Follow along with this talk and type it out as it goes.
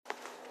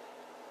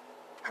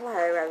Hello,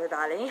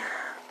 everybody.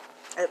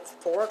 It's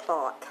 4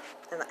 o'clock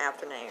in the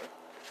afternoon.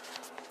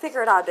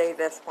 Figured I'd do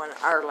this one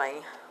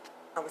early.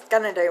 I was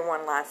going to do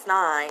one last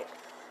night,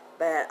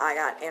 but I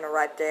got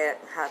interrupted.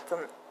 Had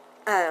some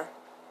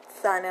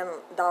son and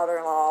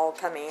daughter-in-law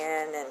come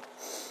in and,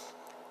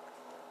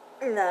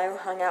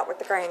 hung out with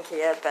the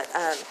grandkid. But,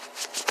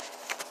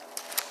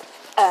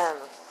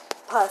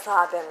 plus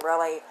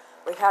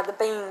we had the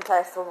Bean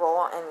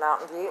Festival in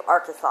Mountain View,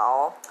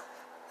 Arkansas.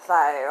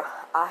 So,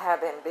 I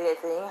have been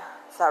busy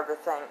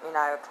servicing,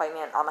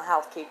 cleaning. I'm a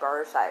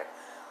housekeeper, so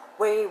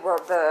we were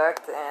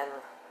booked and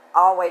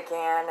all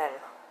weekend, and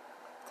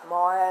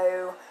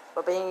tomorrow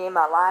will be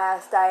my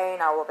last day,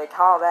 and I will be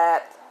called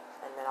up,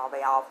 and then I'll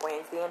be off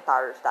Wednesday and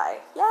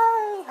Thursday.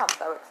 Yay! I'm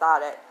so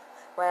excited.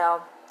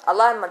 Well, I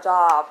love my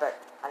job, but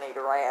I need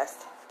to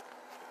rest.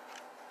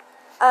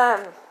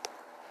 I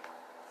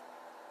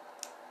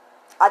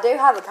do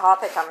have a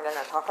topic I'm going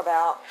to talk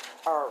about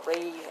or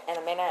read in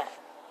a minute.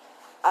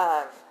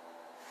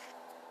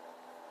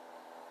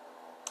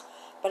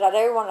 But I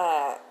do want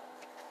to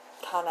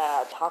kind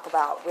of talk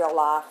about real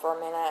life for a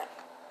minute.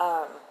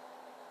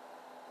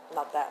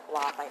 Not that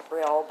life ain't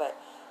real, but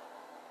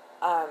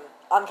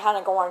I'm kind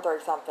of going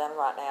through something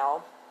right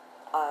now.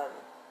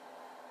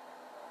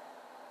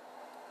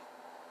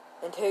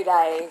 In 2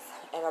 days,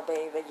 it'll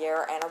be the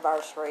year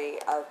anniversary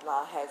of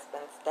my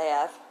husband's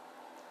death.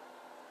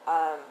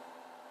 A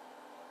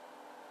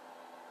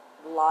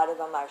lot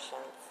of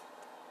emotions.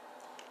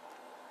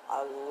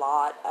 A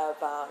lot of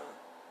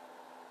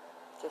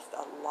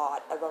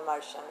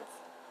emotions.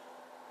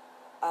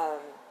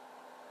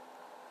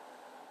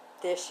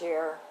 This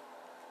year,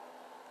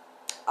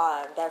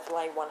 I'm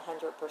definitely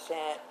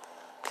 100%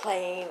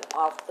 clean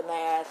off the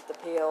meth, the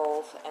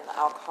pills, and the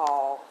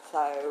alcohol.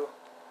 So,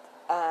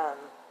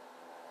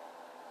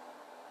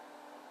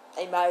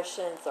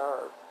 emotions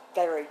are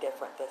very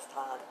different this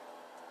time.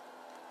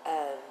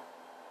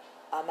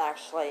 I'm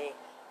actually,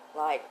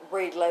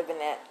 reliving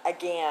it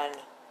again,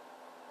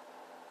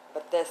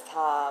 but this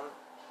time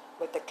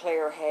with a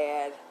clear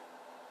head,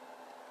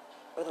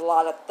 with a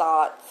lot of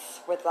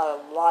thoughts, with a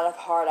lot of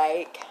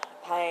heartache,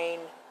 pain.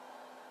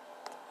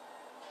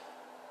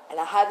 And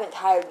I haven't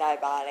told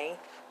nobody,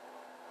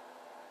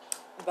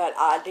 but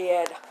I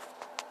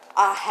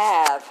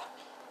have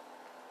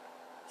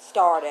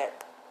started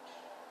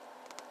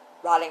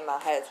writing my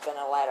husband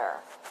a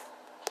letter,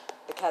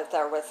 because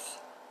there was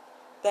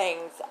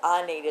things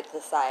I needed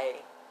to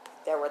say.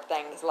 There were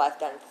things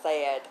left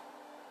unsaid.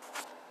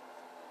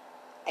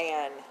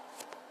 And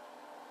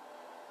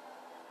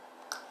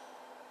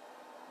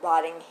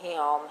writing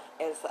him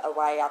is a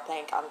way I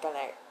think I'm going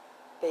to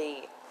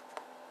be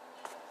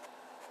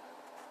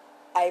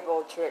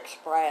able to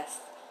express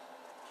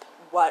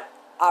what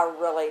I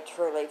really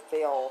truly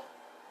feel.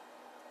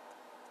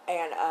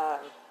 And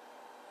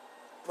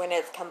when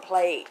it's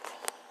complete,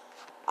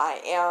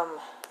 I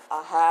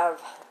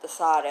have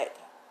decided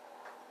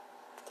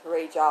to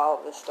read y'all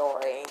the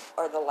story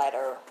or the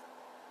letter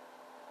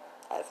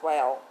as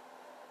well,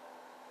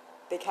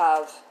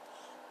 because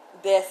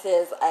this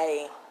is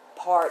a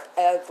part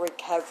of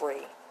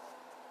recovery,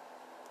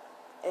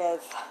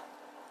 is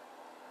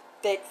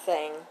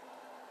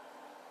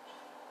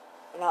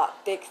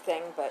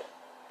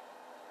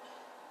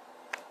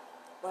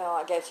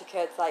I guess you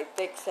could say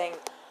fixing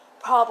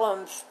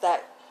problems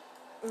that,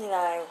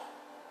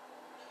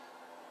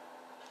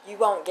 you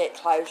won't get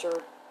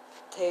closure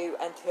to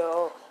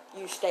until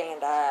you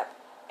stand up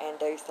and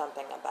do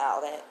something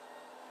about it.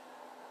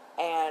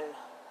 And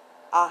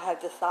I have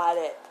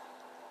decided,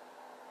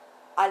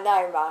 I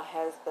know my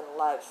husband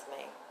loves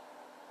me,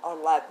 or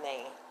loved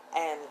me,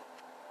 and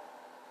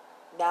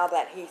now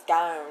that he's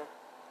gone,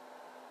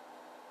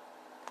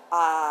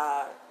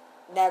 I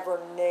never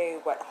knew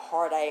what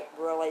heartache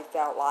really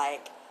felt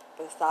like,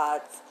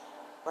 besides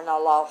when I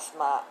lost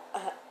my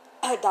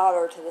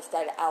daughter to the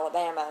state of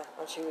Alabama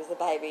when she was a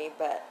baby.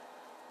 But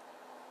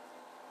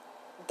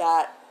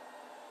that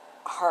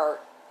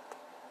hurt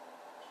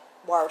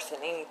worse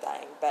than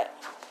anything. But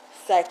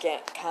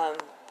second come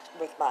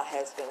with my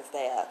husband's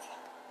death.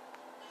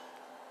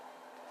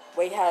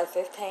 We had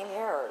 15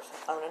 years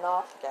on and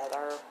off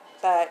together,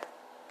 but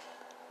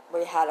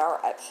we had our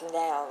ups and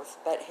downs,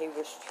 but he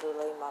was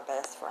truly my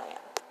best friend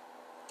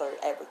through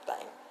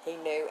everything. He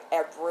knew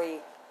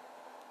everything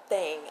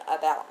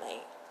about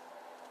me.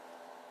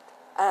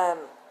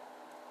 And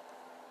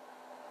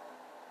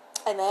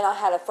then I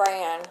had a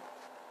friend,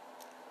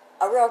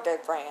 a real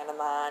good friend of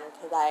mine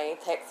today,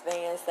 text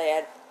me and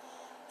said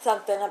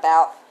something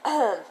about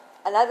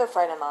another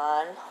friend of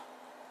mine.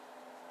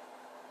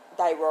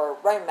 They were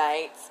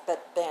roommates,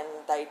 but then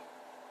they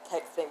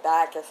texted me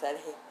back and said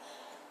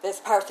this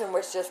person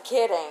was just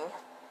kidding.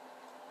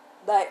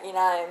 But,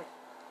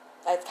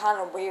 it's kind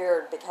of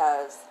weird,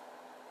 because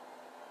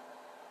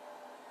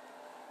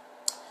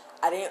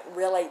I didn't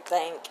really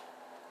think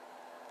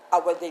I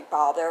would be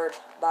bothered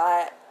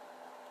by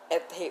it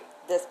if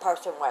this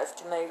person was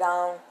to move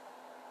on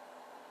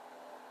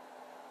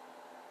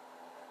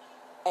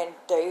and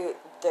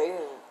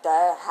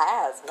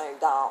has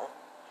moved on.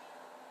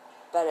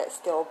 but it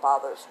still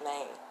bothers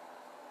me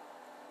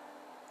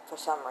for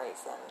some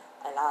reason,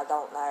 and I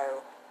don't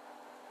know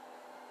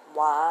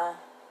why.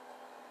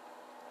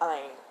 I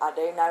mean, I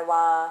do know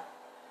why,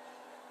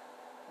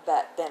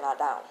 but then I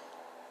don't.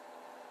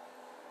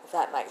 If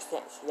that makes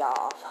sense to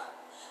y'all.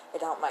 It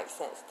don't make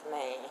sense to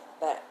me.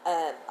 But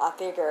I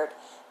figured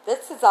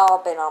this has all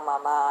been on my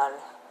mind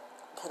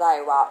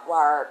today while at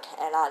work,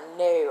 and I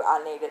knew I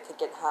needed to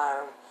get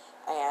home.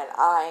 And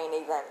I ain't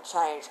even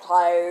changed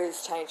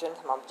clothes, changed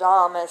into my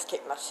pajamas,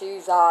 kicked my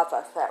shoes off.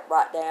 I sat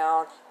right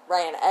down,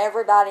 ran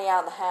everybody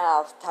out of the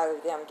house,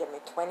 told them give me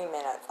 20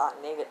 minutes. I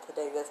needed to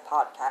do this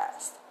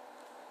podcast.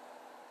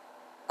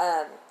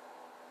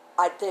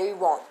 I do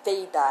want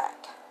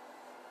feedback.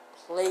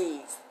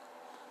 Please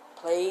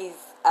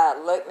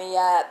look me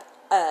up.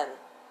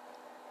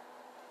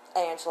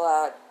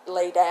 Angela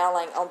Lee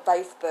Dowling on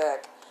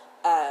Facebook.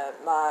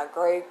 My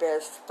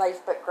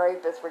Facebook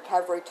group is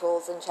Recovery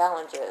Tools and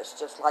Challenges,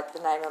 just like the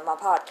name of my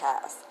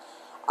podcast.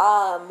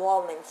 I'm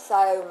wanting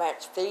so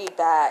much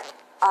feedback.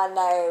 I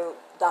know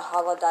the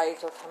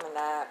holidays are coming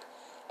up,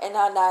 and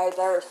I know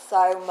there's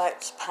so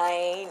much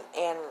pain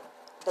and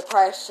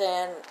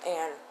depression,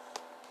 and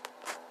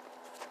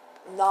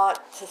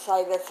not to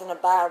say this in a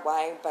bad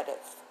way, but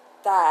it's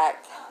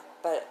fact,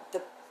 but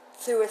the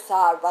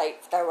suicide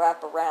rates go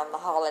up around the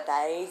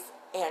holidays,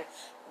 and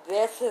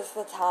this is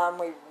the time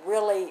we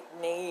really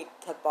need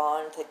to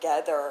bond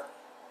together,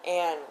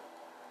 and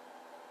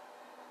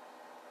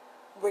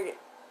we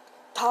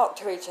talk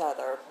to each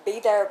other, be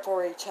there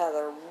for each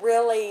other,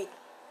 really,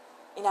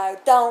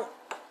 don't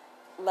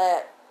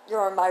let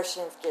your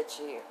emotions get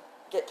to you,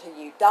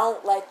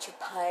 don't let your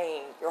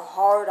pain, your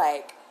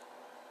heartache.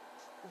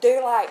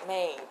 Do like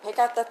me. Pick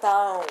up the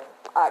phone.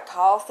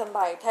 Call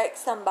somebody.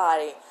 Text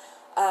somebody.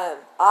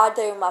 I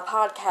do my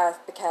podcast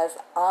because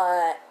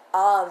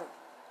I'm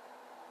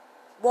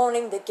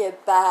wanting to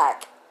give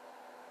back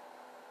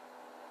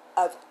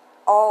of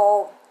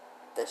all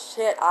the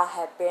shit I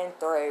have been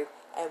through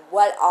and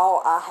what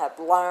all I have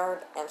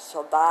learned and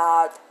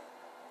survived.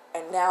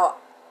 And now,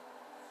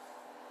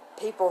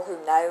 people who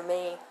know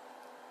me,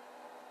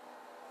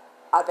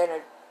 I've been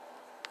an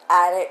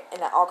addict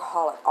and an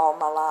alcoholic all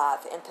my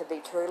life, and to be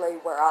truly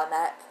where I'm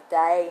at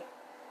today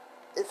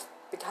is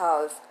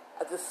because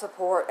of the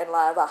support and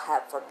love I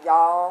have from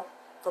y'all,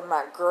 from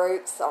my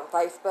groups on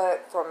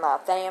Facebook, from my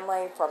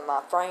family, from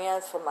my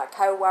friends, from my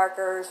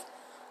co-workers,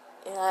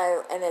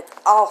 and it's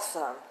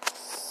awesome,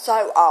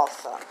 so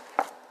awesome.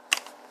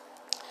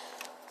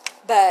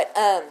 But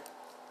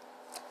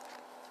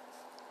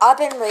I've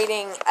been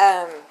reading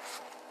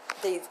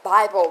these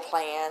Bible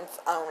plans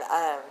on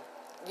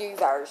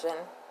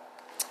YouVersion.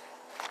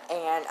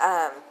 And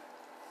I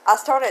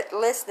started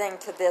listening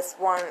to this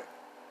one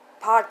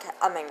but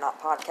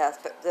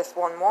this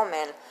one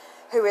woman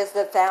who is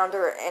the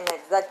founder and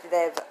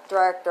executive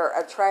director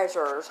of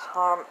Treasures,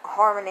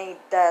 Harmony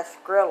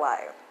Dusk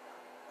Grillo.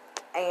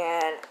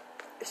 And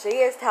she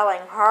is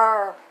telling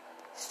her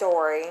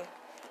story,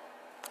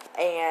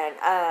 and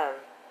I'm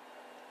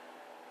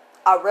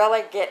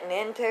really getting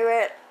into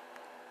it.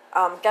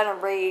 I'm going to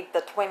read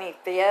the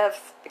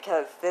 25th,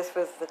 because this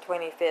was the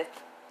 25th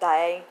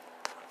day.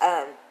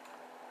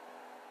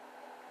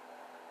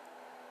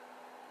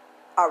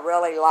 I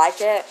really like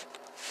it,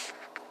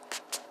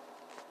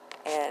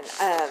 and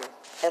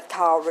it's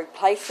called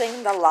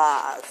Replacing the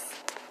Lies.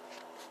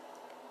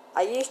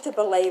 I used to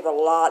believe a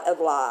lot of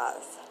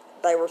lies.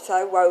 They were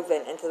so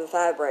woven into the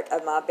fabric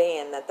of my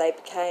being that they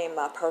became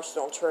my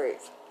personal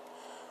truth.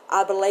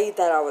 I believed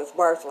that I was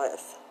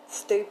worthless,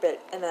 stupid,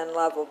 and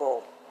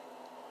unlovable.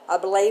 I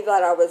believed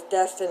that I was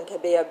destined to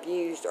be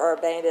abused or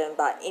abandoned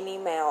by any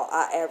male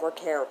I ever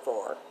cared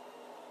for.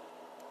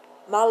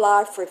 My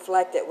life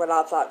reflected what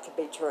I thought to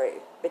be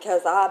true,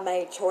 because I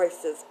made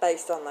choices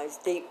based on those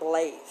deep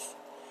beliefs.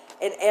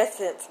 In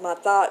essence, my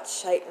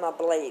thoughts shaped my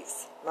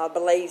beliefs. My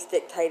beliefs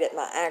dictated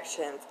my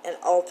actions and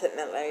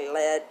ultimately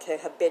led to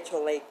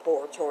habitually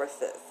poor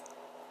choices.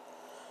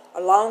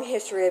 A long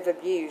history of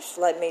abuse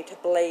led me to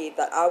believe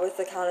that I was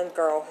the kind of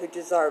girl who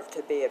deserved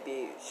to be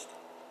abused.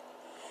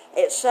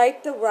 It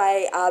shaped the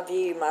way I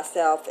viewed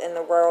myself in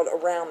the world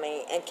around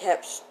me and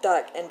kept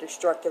stuck in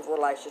destructive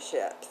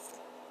relationships.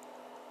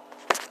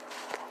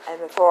 And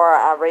before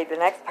I read the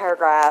next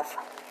paragraph,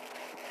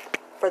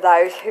 for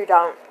those who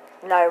don't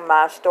know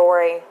my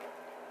story,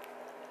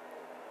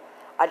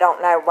 I don't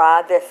know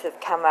why this has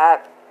come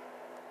up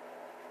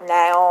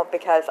now,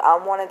 because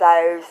I'm one of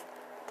those,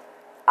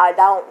 I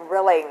don't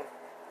really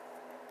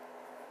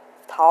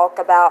talk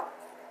about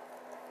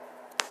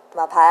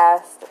my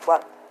past,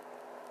 what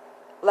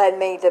led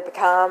me to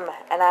become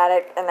an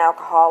addict and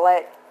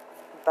alcoholic,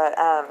 but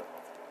I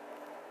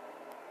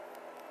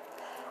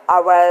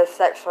was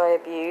sexually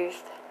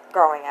abused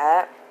growing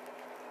up.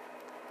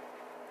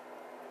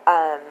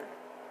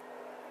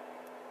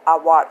 I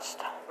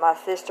watched my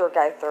sister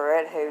go through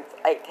it, who's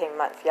 18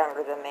 months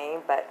younger than me,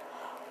 but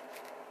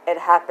it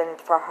happened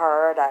for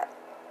her at an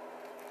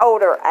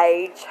older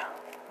age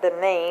than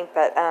me,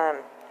 but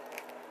I'm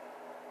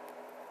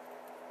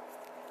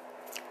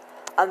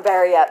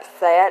very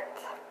upset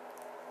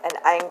and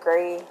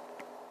angry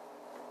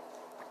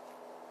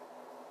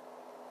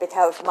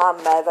because my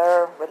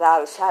mother,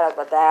 without a shadow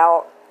of a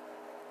doubt,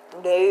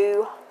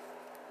 knew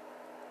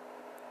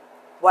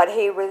what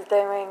he was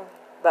doing,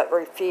 but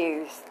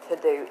refused to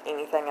do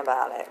anything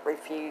about it.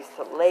 Refused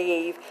to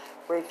leave,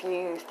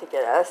 refused to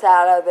get us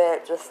out of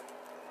it. Just,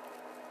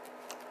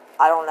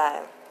 I don't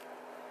know.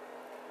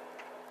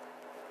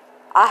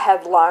 I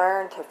have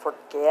learned to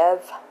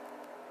forgive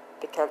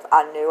because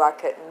I knew I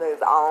couldn't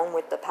move on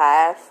with the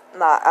past,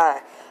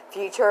 my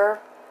future,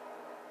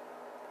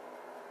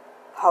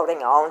 holding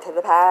on to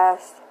the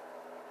past.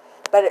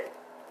 But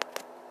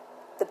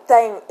the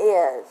thing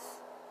is,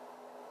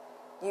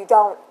 you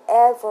don't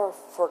ever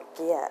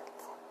forget.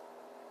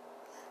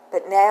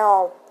 But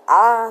now,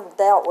 I've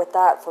dealt with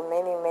that for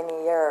many,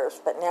 many years.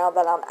 But now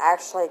that I'm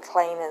actually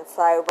clean and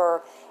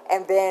sober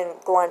and been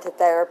going to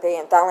therapy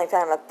and finally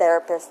found a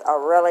therapist I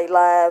really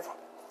love,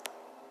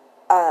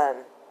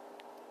 I've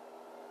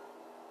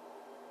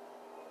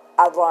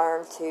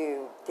learned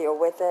to deal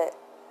with it,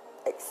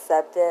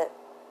 accept it,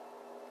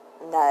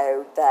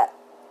 know that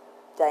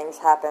things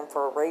happen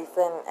for a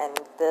reason, and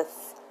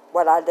this,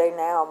 what I do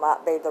now,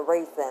 might be the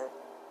reason.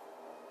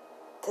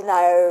 To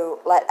know,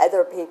 let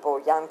other people,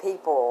 young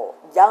people,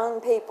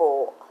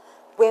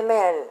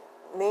 women,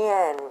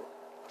 men,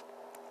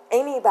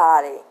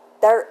 anybody,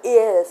 there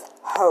is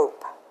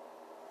hope.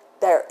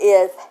 There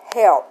is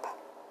help.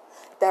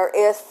 There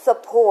is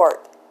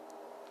support.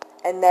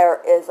 And there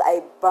is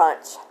a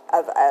bunch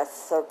of us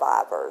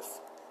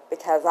survivors.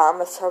 Because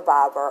I'm a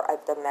survivor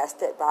of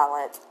domestic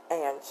violence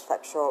and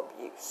sexual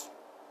abuse.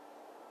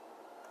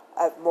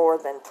 Of more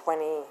than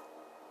 20,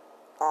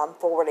 I'm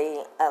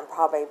 40, and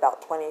probably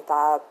about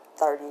 25,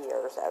 30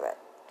 years of it.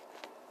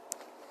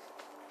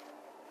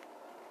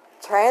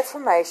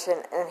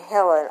 Transformation and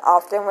healing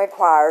often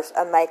requires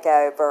a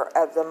makeover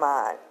of the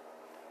mind.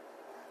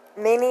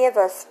 Many of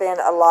us spend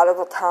a lot of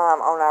the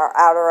time on our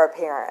outer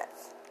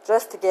appearance,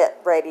 just to get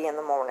ready in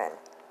the morning.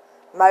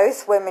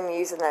 Most women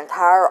use an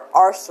entire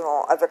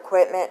arsenal of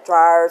equipment,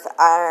 dryers,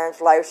 irons,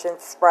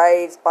 lotions,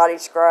 sprays, body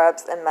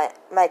scrubs, and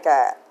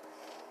makeup.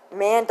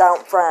 Men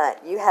don't front.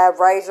 You have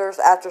razors,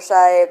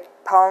 aftershave,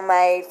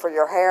 pomade for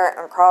your hair,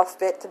 and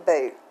CrossFit to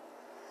boot.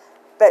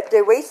 But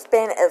do we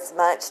spend as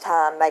much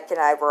time making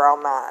over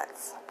our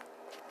minds?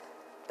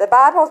 The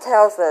Bible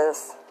tells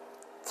us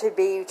to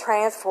be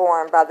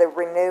transformed by the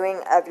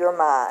renewing of your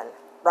mind.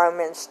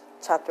 Romans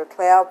chapter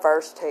 12,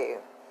 verse 2.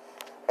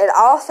 It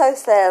also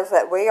says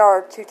that we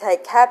are to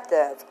take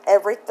captive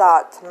every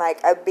thought to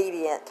make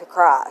obedient to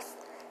Christ.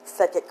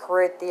 2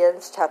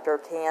 Corinthians chapter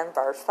 10,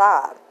 verse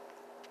 5.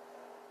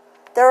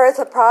 There is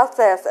a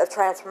process of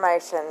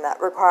transformation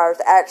that requires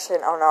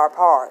action on our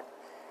part.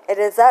 It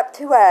is up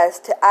to us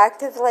to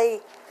actively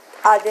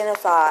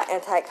identify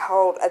and take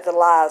hold of the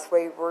lies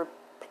we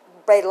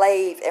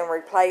believe and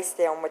replace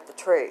them with the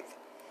truth.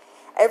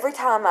 Every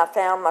time I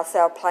found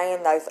myself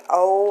playing those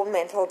old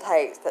mental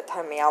tapes that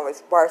told me I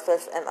was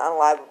worthless and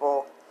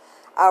unlovable,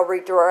 I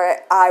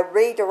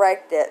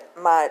redirected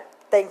my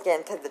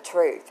thinking to the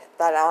truth,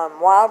 that I am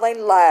wildly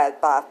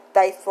loved by a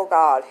faithful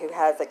God who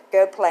has a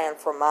good plan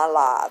for my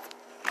life.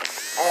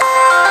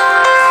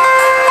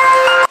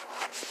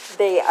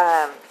 The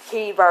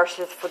key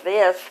verses for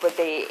this would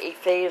be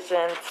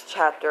Ephesians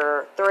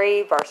chapter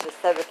 3, verses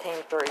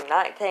 17 through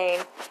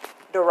 19,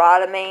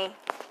 Deuteronomy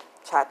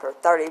chapter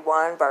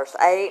 31, verse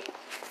 8,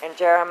 and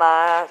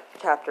Jeremiah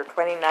chapter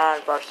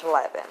 29, verse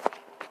 11.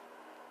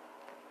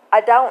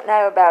 I don't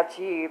know about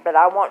you, but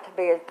I want to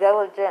be as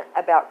diligent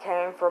about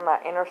caring for my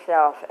inner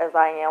self as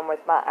I am with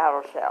my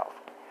outer self.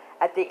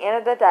 At the end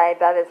of the day,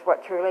 that is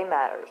what truly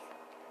matters.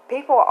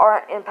 People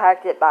aren't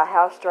impacted by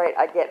how straight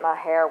I get my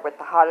hair with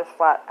the hottest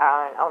flat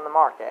iron on the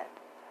market,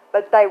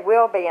 but they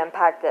will be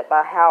impacted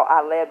by how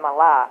I live my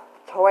life,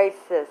 the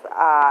choices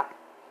I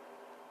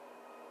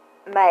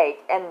make,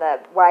 and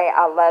the way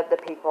I love the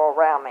people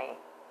around me.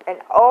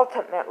 And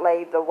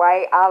ultimately, the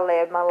way I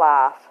live my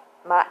life,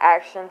 my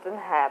actions and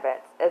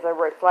habits, is a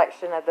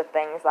reflection of the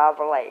things I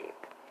believe.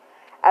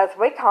 As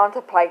we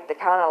contemplate the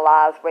kind of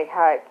lives we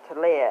hope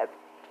to live,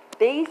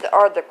 these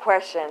are the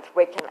questions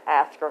we can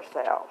ask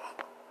ourselves.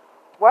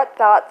 What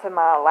thoughts am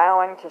I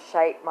allowing to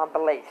shape my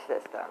belief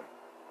system?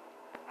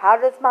 How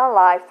does my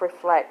life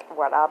reflect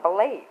what I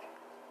believe?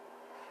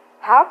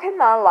 How can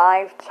my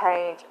life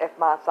change if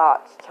my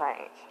thoughts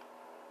change?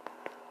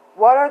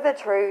 What are the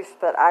truths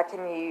that I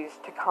can use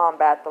to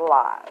combat the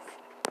lies?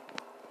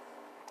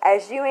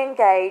 As you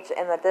engage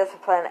in the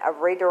discipline of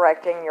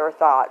redirecting your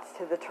thoughts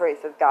to the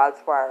truth of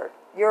God's Word,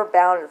 you're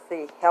bound to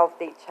see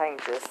healthy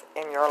changes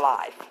in your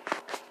life.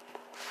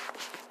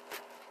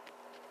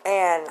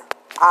 And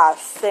I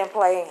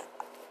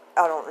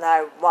don't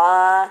know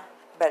why,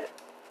 but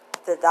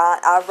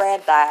I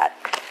read that.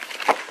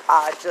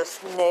 I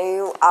just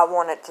knew I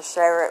wanted to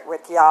share it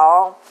with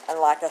y'all. And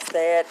like I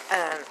said,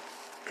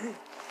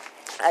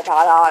 I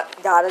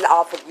got it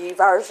off of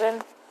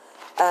YouVersion,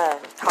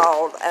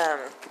 called,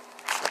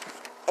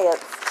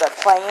 it's The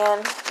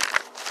Plan,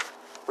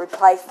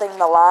 Replacing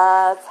the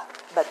Lies,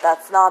 but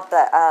that's not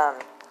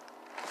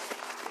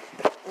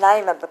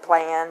name of the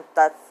plan.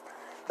 But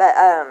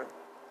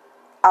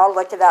I'll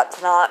look it up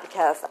tonight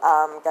because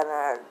I'm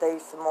gonna do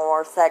some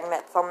more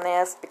segments on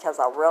this because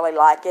I really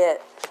like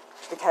it,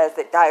 because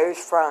it goes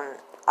from,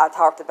 I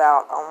talked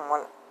about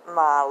on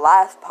my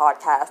last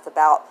podcast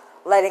about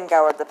letting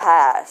go of the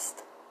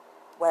past.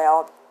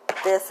 Well,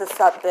 this is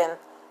something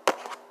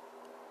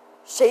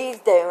she's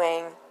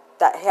doing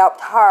that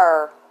helped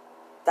her,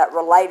 that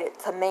related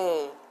to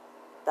me,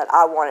 that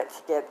I wanted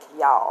to give to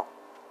y'all.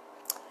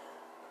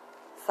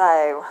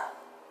 So,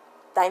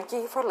 thank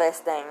you for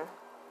listening,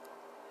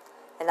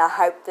 and I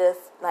hope this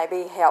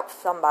maybe helps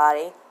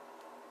somebody,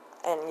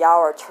 and y'all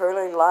are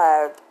truly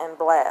loved and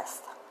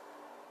blessed.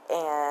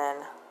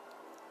 And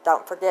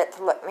don't forget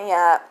to look me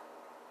up,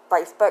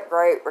 Facebook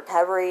group,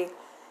 Recovery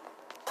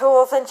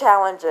Tools and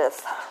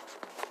Challenges.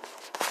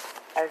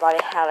 Everybody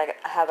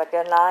have a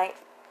good night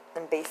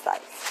and be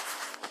safe.